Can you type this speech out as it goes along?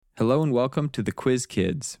Hello and welcome to the Quiz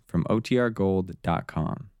Kids from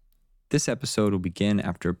OTRGold.com. This episode will begin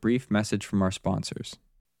after a brief message from our sponsors.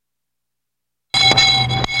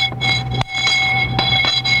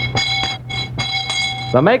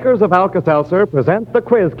 The makers of Alka-Seltzer present the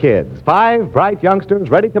Quiz Kids, 5 bright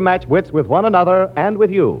youngsters ready to match wits with one another and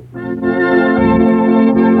with you.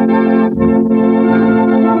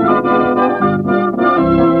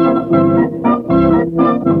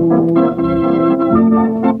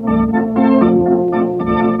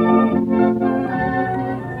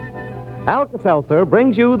 Alka-Seltzer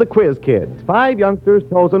brings you the Quiz Kids, 5 youngsters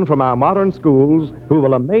chosen from our modern schools who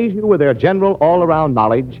will amaze you with their general all-around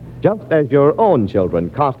knowledge, just as your own children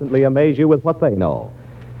constantly amaze you with what they know.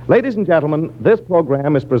 Ladies and gentlemen, this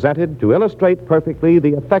program is presented to illustrate perfectly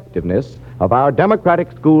the effectiveness of our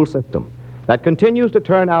democratic school system that continues to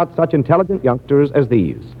turn out such intelligent youngsters as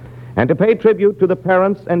these, and to pay tribute to the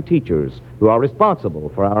parents and teachers who are responsible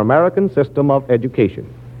for our American system of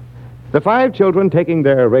education. The 5 children taking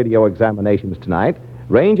their radio examinations tonight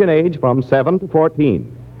range in age from 7 to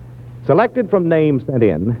 14. Selected from names sent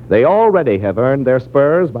in, they already have earned their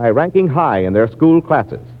spurs by ranking high in their school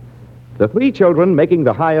classes. The 3 children making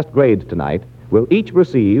the highest grades tonight will each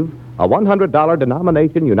receive a $100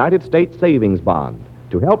 denomination United States savings bond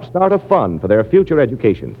to help start a fund for their future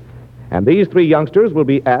education. And these 3 youngsters will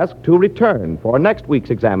be asked to return for next week's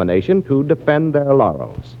examination to defend their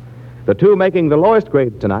laurels. The 2 making the lowest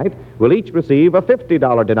grades tonight will each receive a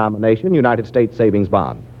 $50 denomination United States savings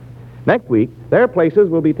bond. Next week, their places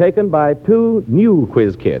will be taken by 2 new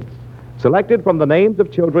Quiz Kids, selected from the names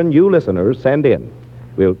of children you listeners send in.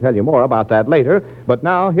 We'll tell you more about that later, but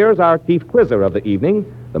now here's our chief quizzer of the evening,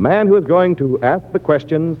 the man who is going to ask the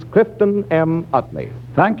questions, Clifton M. Utley.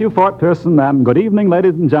 Thank you, Fort Pearson, and good evening,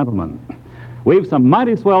 ladies and gentlemen. We've some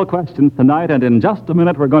mighty swell questions tonight, and in just a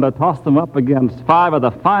minute we're going to toss them up against 5 of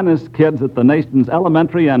the finest kids that the nation's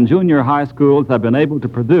elementary and junior high schools have been able to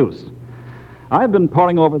produce. I've been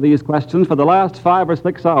poring over these questions for the last 5 or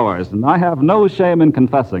 6 hours, and I have no shame in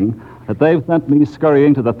confessing that they've sent me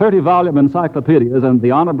scurrying to the 30-volume encyclopedias and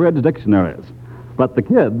the unabridged dictionaries. But the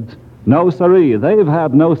kids, no siree, they've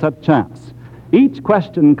had no such chance. Each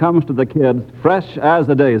question comes to the kids fresh as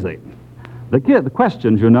a daisy. The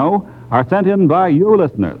questions, you know, are sent in by you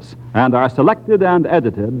listeners and are selected and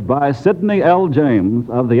edited by Sidney L. James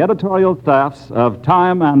of the editorial staffs of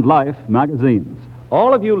Time and Life magazines.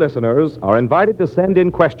 All of you listeners are invited to send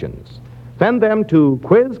in questions. Send them to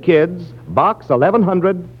Quiz Kids, Box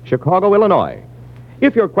 1100, Chicago, Illinois.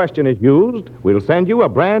 If your question is used, we'll send you a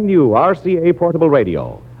brand new RCA portable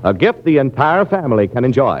radio, a gift the entire family can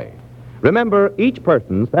enjoy. Remember, each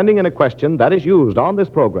person sending in a question that is used on this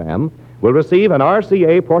program will receive an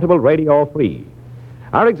RCA portable radio free.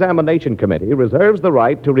 Our examination committee reserves the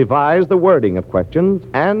right to revise the wording of questions,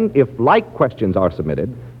 and if like questions are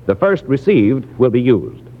submitted, the first received will be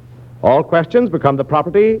used. All questions become the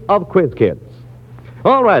property of Quiz Kids.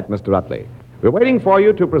 All right, Mr. Utley, we're waiting for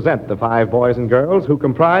you to present the 5 boys and girls who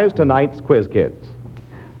comprise tonight's Quiz Kids.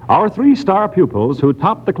 Our 3 star pupils who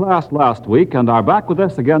topped the class last week and are back with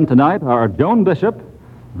us again tonight are Joan Bishop,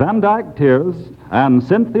 Van Dyke Tears, and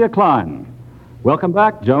Cynthia Klein. Welcome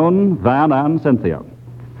back, Joan, Van, and Cynthia.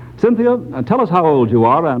 Cynthia, tell us how old you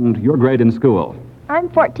are and your grade in school. I'm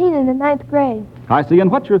 14 in the 9th grade. I see. And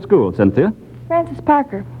what's your school, Cynthia? Francis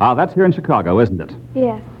Parker. Ah, that's here in Chicago, isn't it?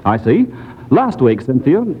 Yes. I see. Last week,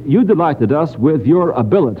 Cynthia, you delighted us with your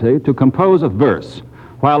ability to compose a verse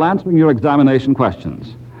while answering your examination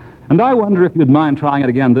questions. And I wonder if you'd mind trying it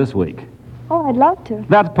again this week. Oh, I'd love to.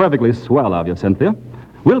 That's perfectly swell of you, Cynthia.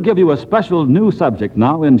 We'll give you a special new subject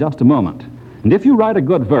now in just a moment. And if you write a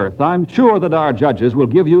good verse, I'm sure that our judges will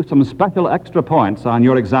give you some special extra points on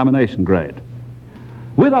your examination grade.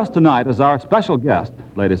 With us tonight as our special guest,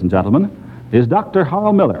 ladies and gentlemen, is Dr.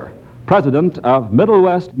 Harl Miller, president of Middle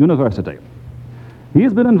West University.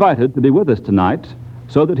 He's been invited to be with us tonight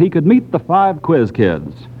so that he could meet the 5 quiz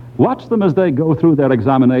kids, watch them as they go through their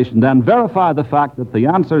examination, and verify the fact that the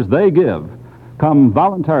answers they give come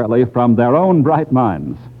voluntarily from their own bright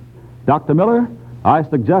minds. Dr. Miller, I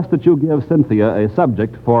suggest that you give Cynthia a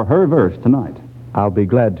subject for her verse tonight. I'll be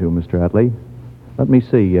glad to, Mr. Utley. Let me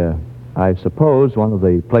see. I suppose one of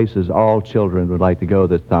the places all children would like to go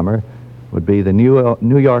this summer would be the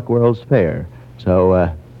New York World's Fair.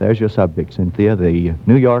 So there's your subject, Cynthia, the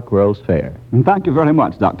New York World's Fair. And thank you very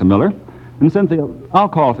much, Dr. Miller. And Cynthia, I'll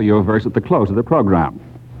call for your verse at the close of the program.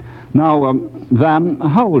 Now, Van,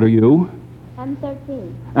 how old are you? I'm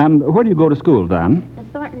 13. And where do you go to school, Van? At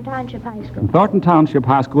Thornton Township High School. Thornton Township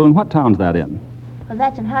High School, and what town's that in? Well,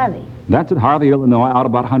 that's in Harvey. That's at Harvey, Illinois, out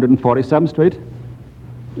about 147th Street?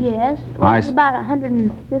 Yes. Well, I it's s- about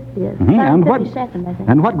 150th. Mhm, and what- 152nd, I think.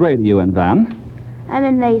 And what grade are you in, Van? I'm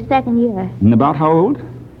in the second year. And about how old?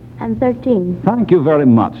 I'm 13. Thank you very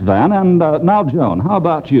much, Van. And now, Joan, how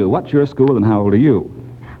about you? What's your school and how old are you?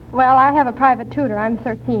 Well, I have a private tutor. I'm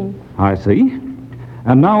 13. I see.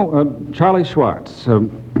 And now, Charlie Schwartz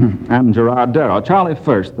and Gerard Darrow. Charlie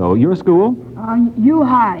first, though. Your school? U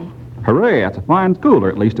High. Hooray, that's a fine school, or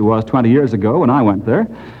at least it was 20 years ago when I went there.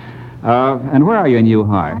 And where are you in U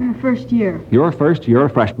High? I'm in first year. Your first year, a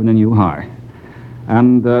freshman in U High.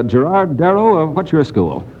 And Gerard Darrow, what's your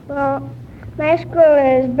school? Well, my school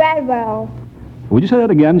is Bradwell. Would you say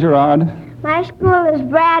that again, Gerard? My school is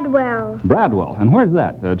Bradwell. Bradwell. And where's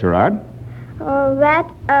that, Gerard? Oh,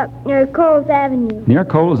 that's up near Coles Avenue. Near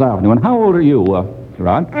Coles Avenue. And how old are you,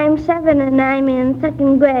 Gerard? I'm 7 and I'm in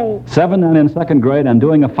second grade. 7 and in second grade and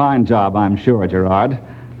doing a fine job, I'm sure, Gerard.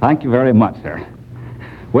 Thank you very much, sir.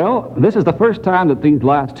 Well, this is the first time that these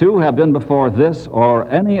last two have been before this or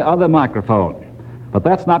any other microphone. But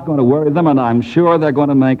that's not going to worry them, and I'm sure they're going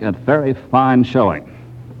to make a very fine showing.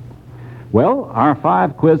 Well, our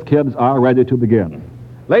 5 quiz kids are ready to begin.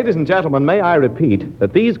 Ladies and gentlemen, may I repeat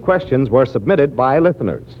that these questions were submitted by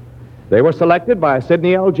listeners. They were selected by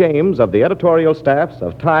Sidney L. James of the editorial staffs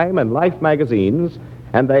of Time and Life magazines,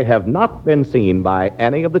 and they have not been seen by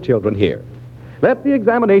any of the children here. Let the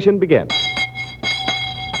examination begin.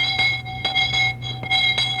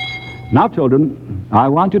 Now, children, I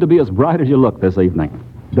want you to be as bright as you look this evening.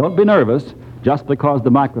 Don't be nervous just because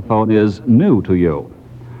the microphone is new to you.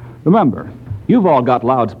 Remember, you've all got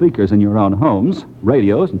loudspeakers in your own homes,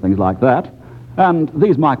 radios and things like that, and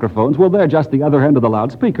these microphones, well, they're just the other end of the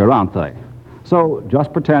loudspeaker, aren't they? So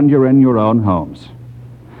just pretend you're in your own homes.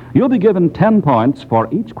 You'll be given 10 points for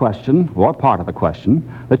each question, or part of a question,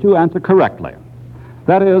 that you answer correctly.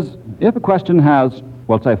 That is, if a question has,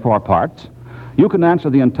 well, say 4 parts, you can answer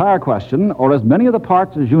the entire question, or as many of the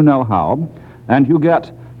parts as you know how, and you get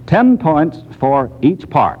 10 points for each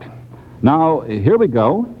part. Now, here we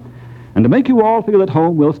go. And to make you all feel at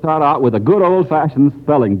home, we'll start out with a good old-fashioned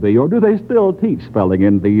spelling bee. Or do they still teach spelling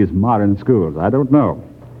in these modern schools? I don't know.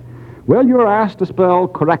 Well, you're asked to spell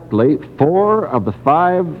correctly 4 of the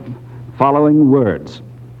 5 following words.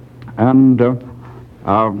 And who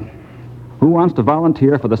wants to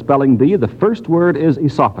volunteer for the spelling bee? The first word is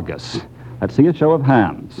esophagus. Let's see a show of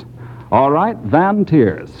hands. All right, Van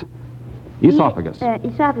Tiers. Esophagus.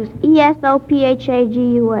 Esophagus.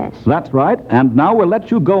 ESOPHAGUS. That's right. And now we'll let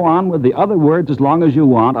you go on with the other words as long as you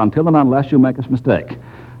want, until and unless you make a mistake.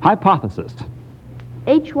 Hypothesis.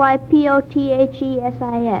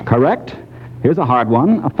 HYPOTHESIS. Correct. Here's a hard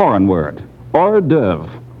one, a foreign word. Hors d'oeuvre.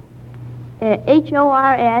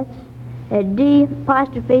 HORSD'OEUVRES.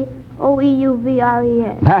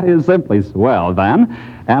 That is simply swell, Van.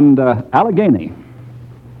 And Allegheny.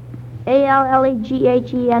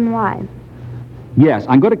 ALLEGHENY. Yes,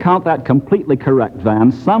 I'm going to count that completely correct,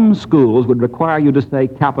 Van. Some schools would require you to say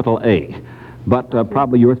capital A, but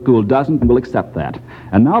probably your school doesn't, and we'll accept that.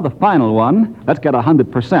 And now the final one, let's get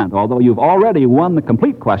 100%, although you've already won the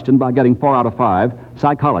complete question by getting 4 out of 5,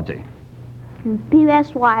 psychology.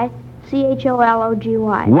 PSYCHOLOGY.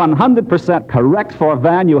 100% correct for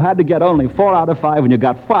Van. You had to get only 4 out of 5, and you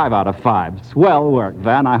got 5 out of 5. Swell work,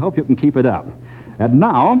 Van. I hope you can keep it up. And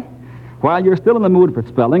now, while you're still in the mood for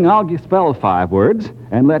spelling, I'll spell 5 words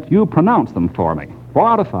and let you pronounce them for me. 4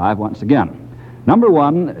 out of 5 once again. Number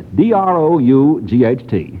 1,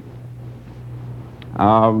 DROUGHT.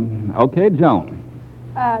 Okay, Joan.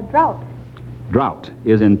 Drought. Drought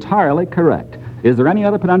is entirely correct. Is there any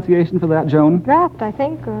other pronunciation for that, Joan? Draft, I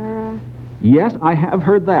think, or... Yes, I have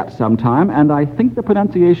heard that sometime, and I think the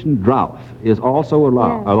pronunciation drought is also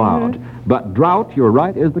allowed. But drought, you're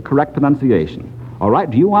right, is the correct pronunciation. All right,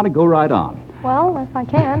 do you want to go right on? Well, if I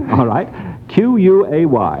can. All right,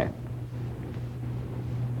 QUAY.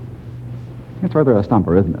 It's rather a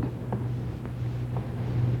stumper, isn't it?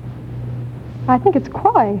 I think it's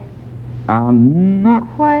Quay. Not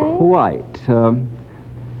Quay? quite.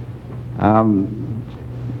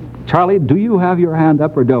 Charlie, do you have your hand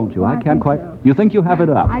up or don't you? Well, I I can't think quite. so. You think you have it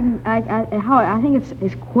up? I think it's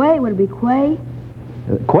Quay. Would it be Quay?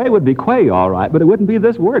 Quay would be quay, all right, but it wouldn't be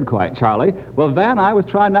this word quite, Charlie. Well, Van, I was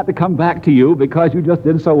trying not to come back to you because you just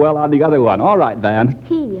did so well on the other one. All right, Van.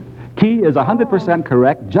 Key. Key is 100%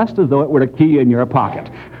 correct, just as though it were a key in your pocket.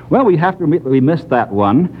 Well, we have to admit that we missed that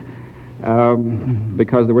one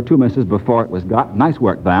because there were 2 misses before it was got. Nice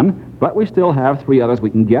work, Van. But we still have 3 others we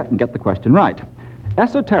can get and get the question right.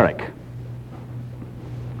 Esoteric.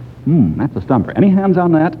 That's a stumper. Any hands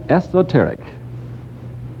on that? Esoteric.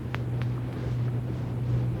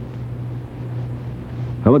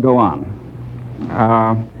 Well, we'll go on.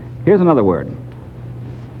 Here's another word.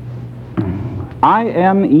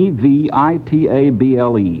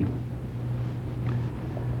 Inevitable.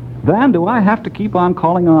 Van, do I have to keep on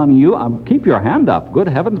calling on you? Keep your hand up. Good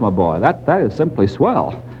heavens, my boy. That is simply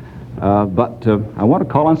swell. But I want to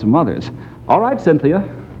call on some others. All right, Cynthia.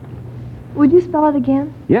 Would you spell it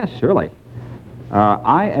again? Yes, surely.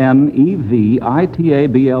 Inevitable.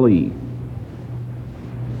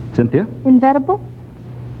 Cynthia? Inevitable?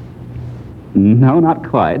 No, not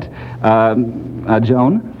quite.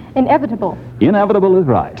 Joan? Inevitable. Inevitable is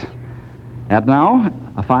right. And now,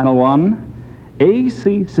 a final one.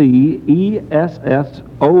 Accessories.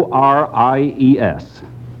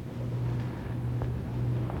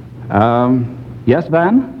 Yes,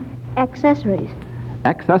 Van? Accessories.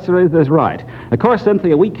 Accessories is right. Of course,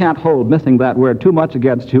 Cynthia, we can't hold missing that word too much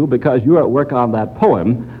against you because you're at work on that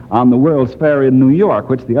poem on the World's Fair in New York,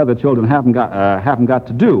 which the other children haven't got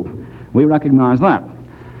to do. We recognize that.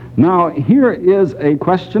 Now, here is a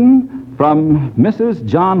question from Mrs.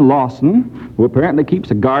 John Lawson, who apparently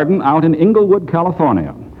keeps a garden out in Inglewood,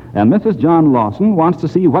 California. And Mrs. John Lawson wants to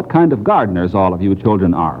see what kind of gardeners all of you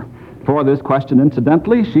children are. For this question,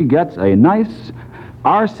 incidentally, she gets a nice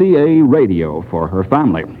RCA radio for her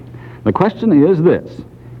family. The question is this.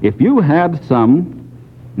 If you had some,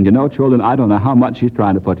 and you know, children, I don't know how much she's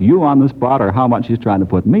trying to put you on the spot or how much she's trying to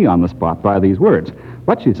put me on the spot by these words.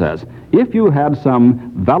 But she says, if you had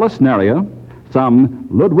some Vallisneria, some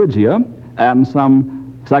Ludwigia, and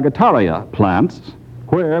some Sagittaria plants,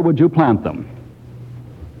 where would you plant them?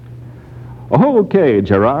 Okay,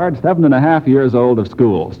 Gerard, 7.5 years old of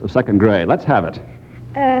second grade. Let's have it.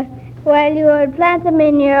 Well, you would plant them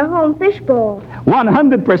in your home fishbowl.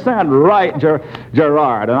 100% right,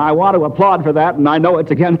 Gerard, and I want to applaud for that, and I know it's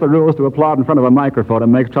against the rules to applaud in front of a microphone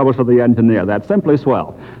and makes trouble for the engineer. That's simply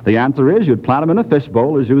swell. The answer is you'd plant them in a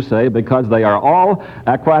fishbowl, as you say, because they are all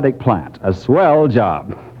aquatic plants. A swell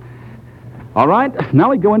job. All right, now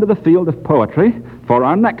we go into the field of poetry for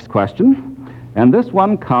our next question, and this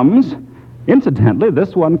one comes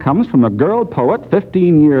from a girl poet,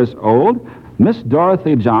 15 years old, Miss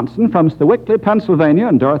Dorothy Johnson from Sewickley, Pennsylvania,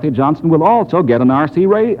 and Dorothy Johnson will also get an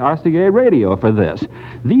RCA radio for this.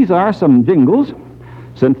 These are some jingles,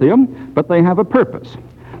 Cynthia, but they have a purpose.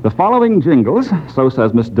 The following jingles, so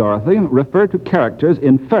says Miss Dorothy, refer to characters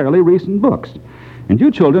in fairly recent books. And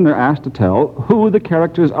you children are asked to tell who the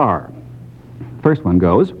characters are. First one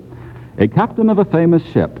goes, a captain of a famous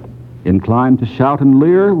ship, inclined to shout and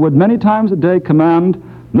leer, would many times a day command,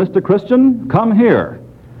 Mr. Christian, come here.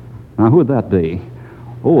 Now, who would that be?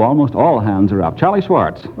 Oh, almost all hands are up. Charlie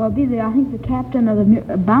Schwartz. Well, it'd be the captain of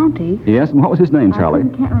the Bounty. Yes, and what was his name, Charlie?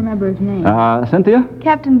 I can't remember his name. Cynthia?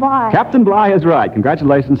 Captain Bligh. Captain Bligh is right.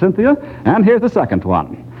 Congratulations, Cynthia. And here's the second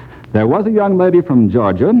one. There was a young lady from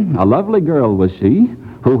Georgia, a lovely girl was she,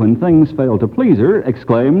 who, when things failed to please her,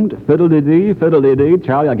 exclaimed, fiddle-dee-dee, fiddle-dee-dee.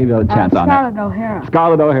 Charlie, I'll give you a chance on that. Scarlett O'Hara.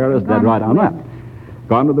 Scarlett O'Hara is dead right on that.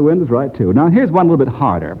 Gone with the Wind is right, too. Now, here's one a little bit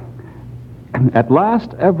harder. At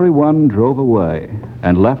last, everyone drove away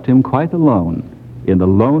and left him quite alone in the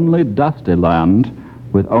lonely, dusty land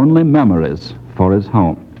with only memories for his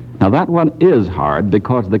home. Now, that one is hard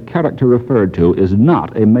because the character referred to is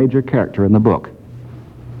not a major character in the book.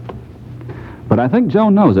 But I think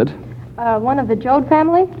Joan knows it. One of the Joad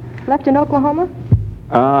family, left in Oklahoma?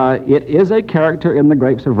 It is a character in The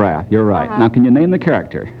Grapes of Wrath. You're right. Now, can you name the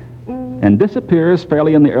character? And disappears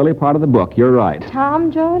fairly in the early part of the book. You're right.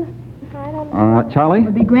 Tom Joad? I don't know. Charlie?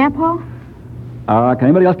 Would be Grandpa? Can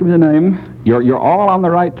anybody else give me the name? You're all on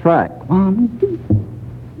the right track.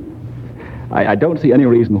 I don't see any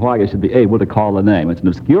reason why you should be able to call the name. It's an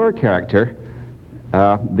obscure character.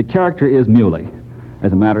 The character is Muley,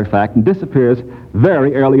 as a matter of fact, and disappears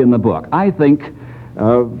very early in the book. I think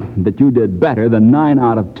that you did better than 9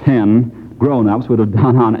 out of 10 grown-ups would have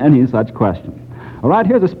done on any such question. All right,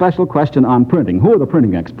 here's a special question on printing. Who are the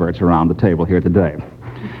printing experts around the table here today?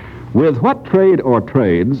 With what trade or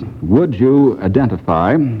trades would you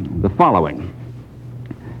identify the following?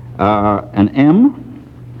 An M,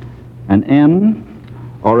 an N,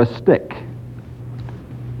 or a stick?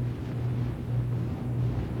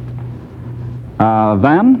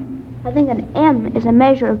 Van? I think an M is a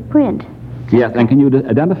measure of print. Yes, and can you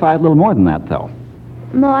identify it a little more than that, though?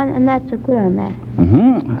 No, I'm not so clear on that.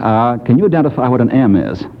 Can you identify what an M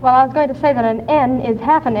is? Well, I was going to say that an N is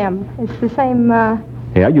half an M. It's the same...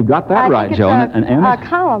 Yeah, you got that right, Joan. An M is a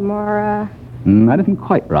column or... That isn't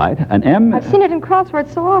quite right. An M... I've seen it in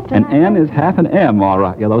crosswords so often. An N is half an M, all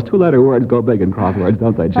right. Yeah, those two-letter words go big in crosswords,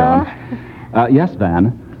 don't they, Joan? Yes,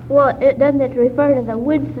 Van? Well, doesn't it refer to the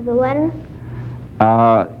width of the letter?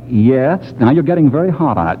 Yes. Now you're getting very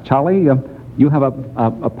hot on it. Charlie, you have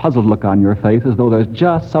a puzzled look on your face as though there's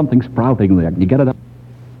just something sprouting there. Can you get it up?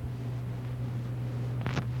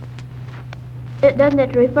 Doesn't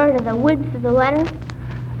it refer to the width of the letter?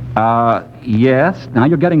 Yes. Now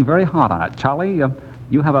you're getting very hot on it. Charlie,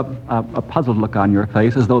 you have a puzzled look on your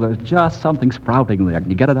face as though there's just something sprouting there. Can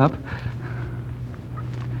you get it up?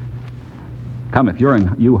 Come, if you're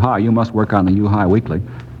in U-High, you must work on the U-High Weekly.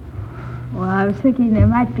 Well, I was thinking there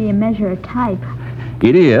might be a measure of type.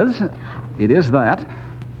 It is. It is that.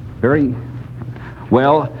 Very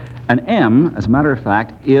well. An M, as a matter of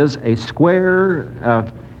fact, is a square.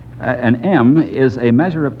 An M is a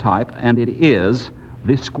measure of type, and it is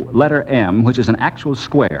the letter M, which is an actual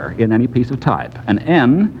square in any piece of type. An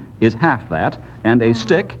N is half that, and a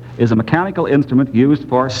stick is a mechanical instrument used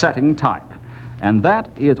for setting type. And that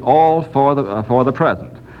is all for the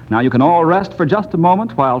present. Now, you can all rest for just a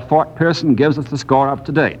moment while Fort Pearson gives us the score up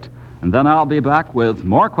to date. And then I'll be back with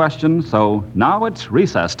more questions, so now it's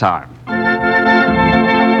recess time.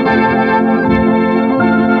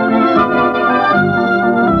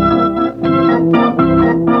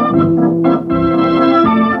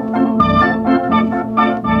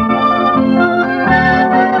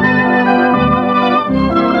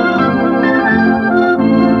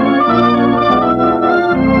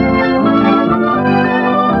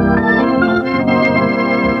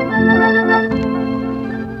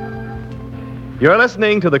 You're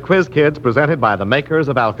listening to the Quiz Kids presented by the makers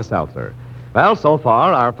of Alka-Seltzer. Well, so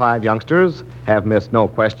far, our 5 youngsters have missed no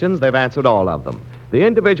questions. They've answered all of them. The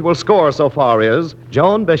individual score so far is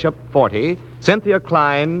Joan Bishop, 40, Cynthia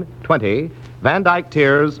Klein, 20, Van Dyke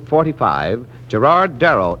Tears, 45, Gerard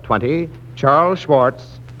Darrow, 20, Charles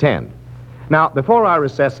Schwartz, 10. Now, before our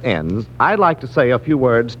recess ends, I'd like to say a few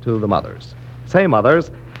words to the mothers. Say, mothers,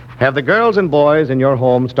 have the girls and boys in your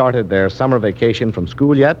home started their summer vacation from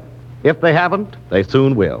school yet? If they haven't, they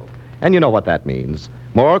soon will. And you know what that means.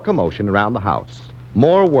 More commotion around the house,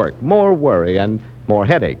 more work, more worry, and more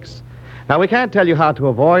headaches. Now, we can't tell you how to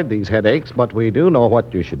avoid these headaches, but we do know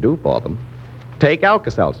what you should do for them. Take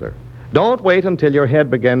Alka-Seltzer. Don't wait until your head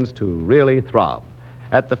begins to really throb.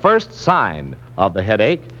 At the first sign of the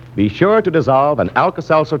headache, be sure to dissolve an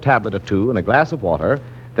Alka-Seltzer tablet or 2 in a glass of water,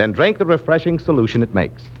 then drink the refreshing solution it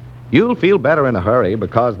makes. You'll feel better in a hurry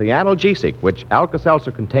because the analgesic, which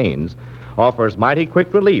Alka-Seltzer contains, offers mighty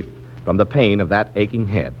quick relief from the pain of that aching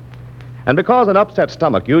head. And because an upset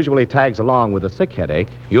stomach usually tags along with a sick headache,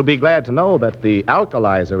 you'll be glad to know that the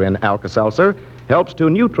alkalizer in Alka-Seltzer helps to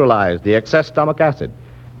neutralize the excess stomach acid,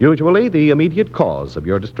 usually the immediate cause of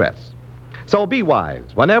your distress. So be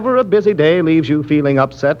wise. Whenever a busy day leaves you feeling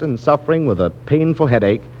upset and suffering with a painful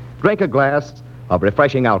headache, drink a glass of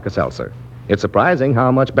refreshing Alka-Seltzer. It's surprising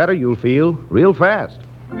how much better you'll feel real fast.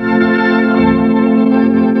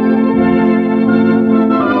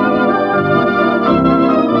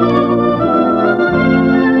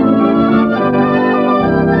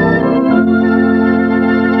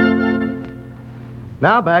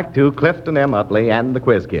 Now back to Clifton M. Utley and the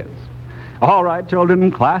Quiz Kids. All right,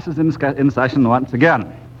 children, class is in session once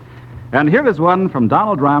again. And here is one from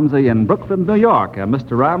Donald Ramsey in Brooklyn, New York. And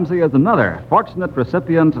Mr. Ramsey is another fortunate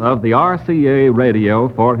recipient of the RCA radio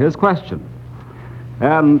for his question.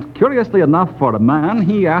 And curiously enough for a man,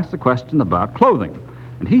 he asked a question about clothing.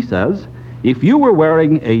 And he says, if you were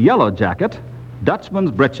wearing a yellow jacket,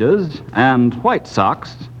 Dutchman's breeches, and white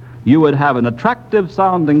socks, you would have an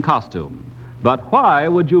attractive-sounding costume. But why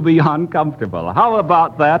would you be uncomfortable? How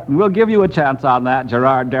about that? And we'll give you a chance on that,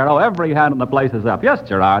 Gerard Darrow. Every hand in the place is up. Yes,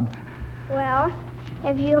 Gerard? Well,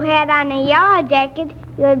 if you had on a yellow jacket,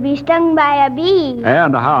 you would be stung by a bee.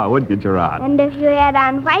 And how, wouldn't you, Gerard? And if you had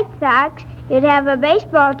on white socks, you'd have a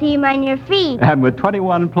baseball team on your feet. And with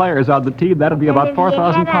 21 players on the team, that'd be about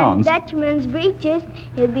 4,000 pounds. And if you had on Dutchman's breeches,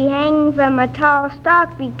 you'd be hanging from a tall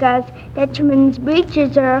stalk because Dutchman's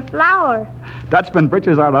breeches are a flower. Dutchman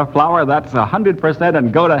breeches are a flower. That's 100%,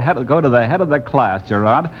 and go to the head of the class,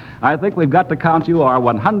 Gerard. I think we've got to count you our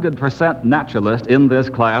 100% naturalist in this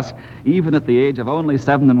class, even at the age of only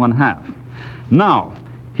 7 1/2. Now,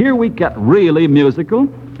 here we get really musical,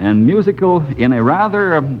 and musical in a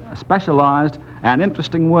rather specialized and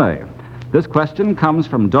interesting way. This question comes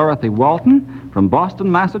from Dorothy Walton from Boston,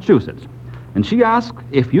 Massachusetts. And she asks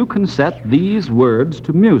if you can set these words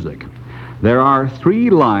to music. There are 3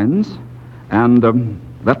 lines, and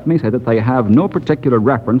let me say that they have no particular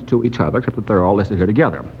reference to each other, except that they're all listed here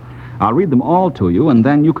together. I'll read them all to you, and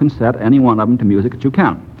then you can set any one of them to music that you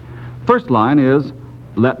can. First line is,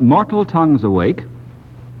 let mortal tongues awake.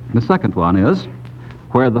 The second one is,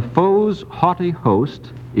 where the foe's haughty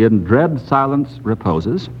host in dread silence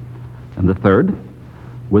reposes. And the third,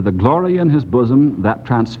 with the glory in his bosom that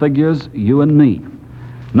transfigures you and me.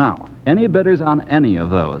 Now, any bidders on any of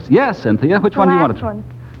those? Yes, Cynthia, which one do you want to try?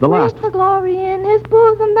 The last With the glory in his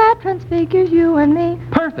bosom that transfigures you and me.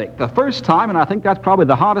 Perfect. The first time, and I think that's probably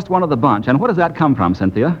the hardest one of the bunch. And what does that come from,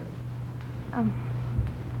 Cynthia?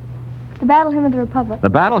 The Battle Hymn of the Republic. The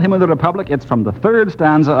Battle Hymn of the Republic. It's from the third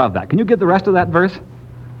stanza of that. Can you give the rest of that verse?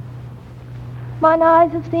 Mine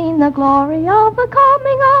eyes have seen the glory of the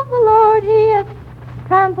coming of the Lord. He hath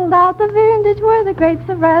trampled out the vintage where the grapes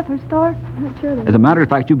of wrath were stored. As a matter of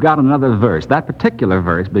fact, you've got another verse. That particular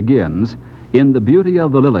verse begins, in the beauty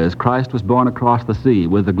of the lilies, Christ was born across the sea,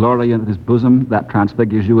 with the glory in his bosom that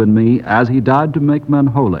transfigures you and me, as he died to make men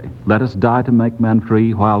holy. Let us die to make men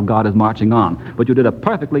free while God is marching on. But you did a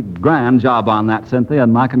perfectly grand job on that, Cynthia,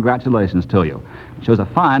 and my congratulations to you. It shows a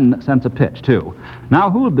fine sense of pitch, too. Now,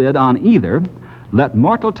 who'll bid on either Let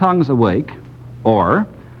Mortal Tongues Awake or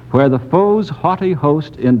Where the Foe's Haughty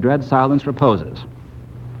Host in Dread Silence Reposes?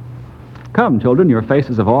 Come, children, your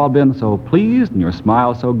faces have all been so pleased, and your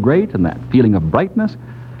smile so great, and that feeling of brightness.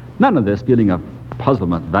 None of this feeling of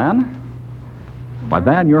puzzlement, Van. Why,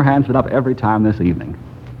 Van, your hands went up every time this evening.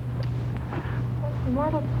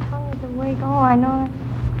 Mortal Tongues Awake. Oh, I know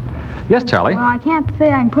that. Yes, Charlie? Well, I can't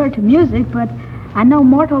say I can put it to music, but I know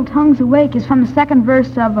Mortal Tongues Awake is from the second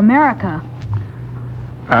verse of America.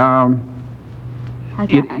 I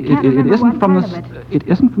can't remember isn't what from part the of it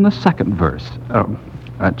isn't from the second verse,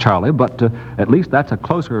 Charlie. But at least that's a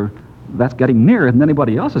closer. That's getting nearer than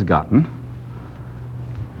anybody else has gotten.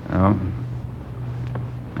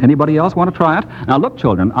 Anybody else want to try it? Now, look,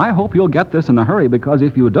 children, I hope you'll get this in a hurry, because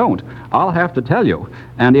if you don't, I'll have to tell you.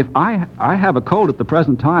 And if I have a cold at the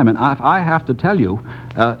present time, and if I have to tell you,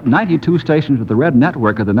 92 stations of the Red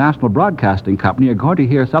Network of the National Broadcasting Company are going to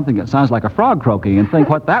hear something that sounds like a frog croaking and think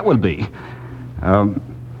what that would be. And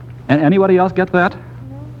anybody else get that?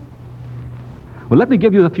 Well, let me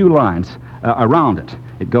give you a few lines around it.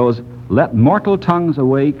 It goes, let mortal tongues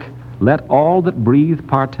awake, let all that breathe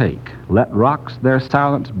partake. Let rocks their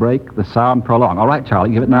silence break, the sound prolong. All right, Charlie,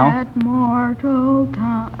 give it now. Let mortal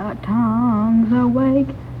tongues awake.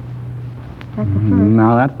 That's the first.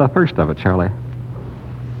 No, that's the first of it, Charlie.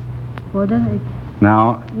 Well, does it?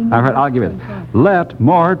 Now, I'll give it. Let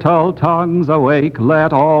mortal tongues awake,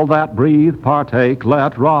 let all that breathe partake,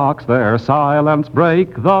 let rocks their silence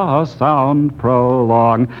break, the sound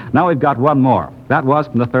prolong. Now we've got one more. That was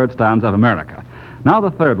from the third stanza of America. Now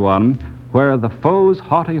the third one, where the foe's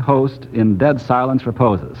haughty host in dead silence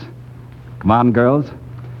reposes. Come on, girls.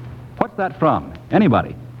 What's that from?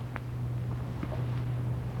 Anybody?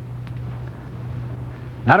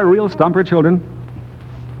 That a real stumper, children?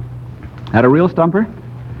 That a real stumper?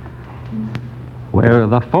 Where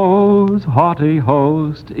the foe's haughty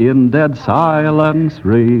host in dead silence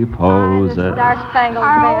reposes. The Star-Spangled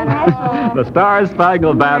Banner. The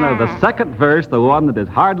Star-Spangled Banner, the second verse, the one that is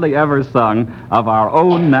hardly ever sung of our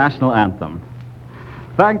own national anthem.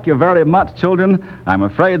 Thank you very much, children. I'm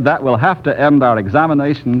afraid that will have to end our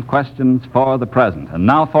examination questions for the present. And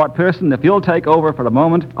now, Fort Pearson, if you'll take over for a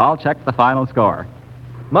moment, I'll check the final score.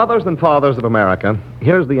 Mothers and fathers of America,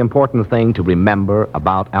 here's the important thing to remember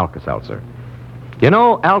about Alka-Seltzer. You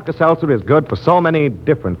know, Alka-Seltzer is good for so many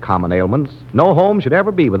different common ailments. No home should ever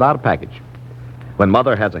be without a package. When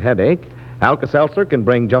mother has a headache, Alka-Seltzer can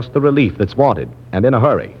bring just the relief that's wanted, and in a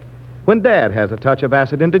hurry. When dad has a touch of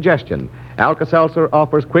acid indigestion, Alka-Seltzer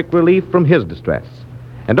offers quick relief from his distress.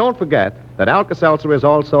 And don't forget that Alka-Seltzer is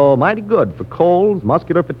also mighty good for colds,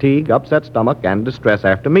 muscular fatigue, upset stomach, and distress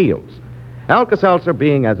after meals. Alka-Seltzer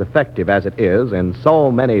being as effective as it is in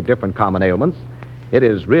so many different common ailments, it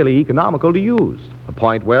is really economical to use, a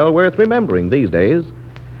point well worth remembering these days.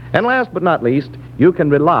 And last but not least, you can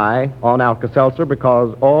rely on Alka-Seltzer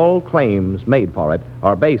because all claims made for it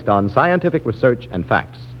are based on scientific research and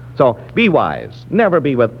facts. So be wise. Never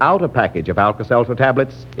be without a package of Alka-Seltzer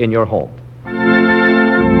tablets in your home.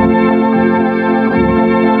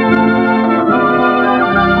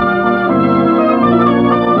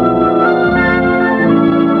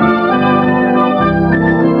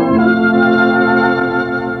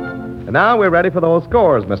 And now we're ready for those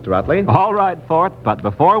scores, Mr. Utley. All right, Fort, but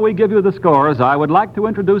before we give you the scores, I would like to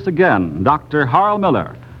introduce again Dr. Harl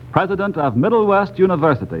Miller, president of Middle West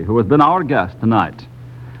University, who has been our guest tonight.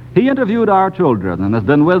 He interviewed our children and has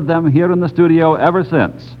been with them here in the studio ever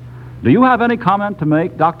since. Do you have any comment to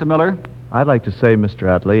make, Dr. Miller? I'd like to say, Mr.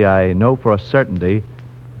 Utley, I know for a certainty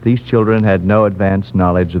these children had no advanced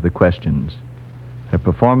knowledge of the questions. Their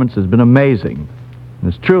performance has been amazing.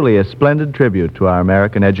 It's truly a splendid tribute to our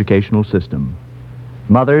American educational system.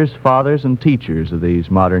 Mothers, fathers, and teachers of these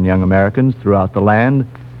modern young Americans throughout the land,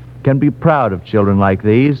 can be proud of children like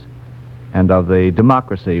these and of the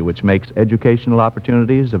democracy which makes educational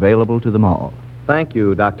opportunities available to them all. Thank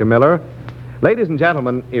you, Dr. Miller. Ladies and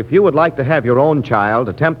gentlemen, if you would like to have your own child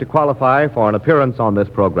attempt to qualify for an appearance on this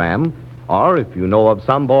program, or if you know of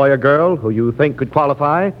some boy or girl who you think could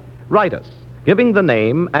qualify, write us, giving the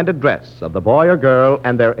name and address of the boy or girl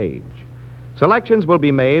and their age. Selections will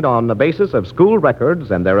be made on the basis of school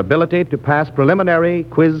records and their ability to pass preliminary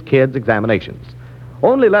Quiz Kids examinations.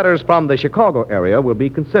 Only letters from the Chicago area will be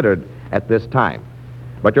considered at this time.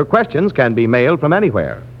 But your questions can be mailed from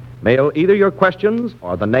anywhere. Mail either your questions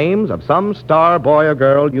or the names of some star boy or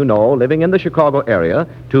girl you know living in the Chicago area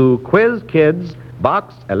to Quiz Kids,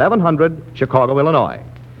 Box 1100, Chicago, Illinois.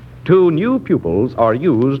 2 new pupils are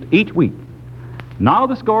used each week. Now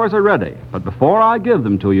the scores are ready, but before I give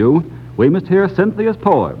them to you, we must hear Cynthia's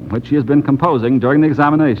poem, which she has been composing during the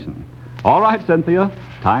examination. All right, Cynthia,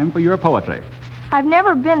 time for your poetry. I've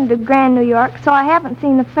never been to Grand New York, so I haven't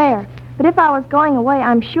seen the fair. But if I was going away,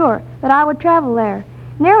 I'm sure that I would travel there.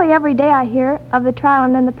 Nearly every day I hear of the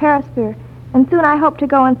Trilon and the Perisphere, and soon I hope to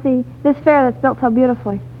go and see this fair that's built so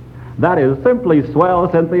beautifully. That is simply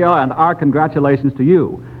swell, Cynthia, and our congratulations to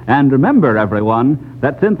you. And remember, everyone,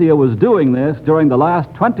 that Cynthia was doing this during the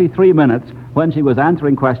last 23 minutes when she was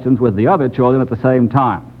answering questions with the other children at the same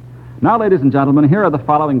time. Now, ladies and gentlemen, here are the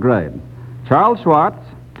following grades. Charles Schwartz,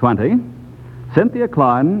 20. Cynthia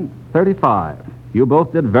Klein, 35. You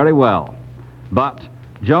both did very well. But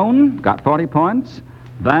Joan got 40 points,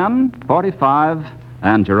 Van, 45,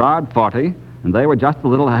 and Gerard, 40, and they were just a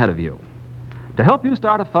little ahead of you. To help you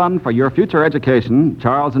start a fund for your future education,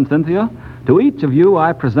 Charles and Cynthia, to each of you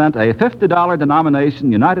I present a $50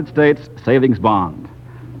 denomination United States savings bond.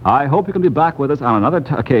 I hope you can be back with us on another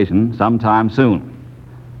occasion sometime soon.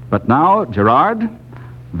 But now, Gerard,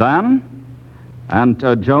 Van, and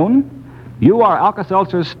Joan, you are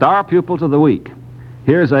Alka-Seltzer's star pupils of the week.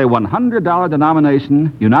 Here's a $100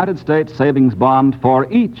 denomination United States savings bond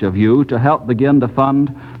for each of you to help begin to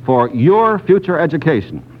fund for your future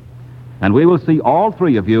education. And we will see all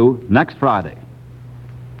 3 of you next Friday.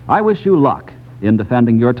 I wish you luck in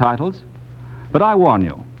defending your titles, but I warn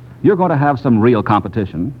you, you're going to have some real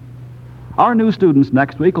competition. Our new students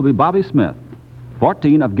next week will be Bobby Smith,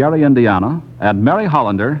 14, of Gary, Indiana, and Mary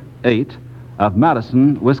Hollander, 8, of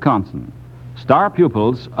Madison, Wisconsin, star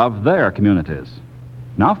pupils of their communities.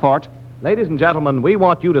 Now, Fort. Ladies and gentlemen, we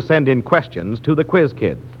want you to send in questions to the Quiz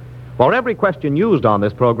Kids. For every question used on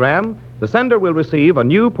this program, the sender will receive a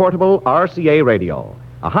new portable RCA radio,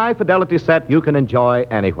 a high-fidelity set you can enjoy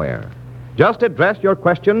anywhere. Just address your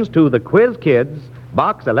questions to the Quiz Kids,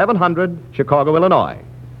 Box 1100, Chicago, Illinois.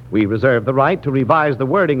 We reserve the right to revise the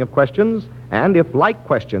wording of questions, and if like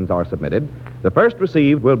questions are submitted, the first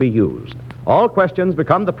received will be used. All questions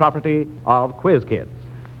become the property of Quiz Kids.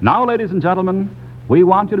 Now, ladies and gentlemen, we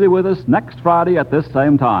want you to be with us next Friday at this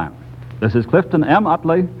same time. This is Clifton M.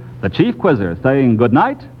 Utley, the Chief Quizzer, saying good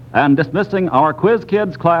night and dismissing our Quiz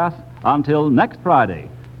Kids class until next Friday.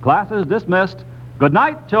 Class is dismissed. Good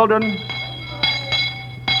night, children.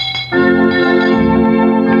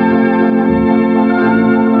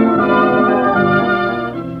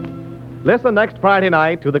 Listen next Friday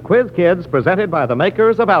night to the Quiz Kids presented by the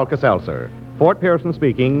makers of Alka-Seltzer. Fort Pearson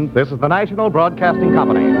speaking. This is the National Broadcasting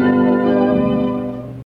Company.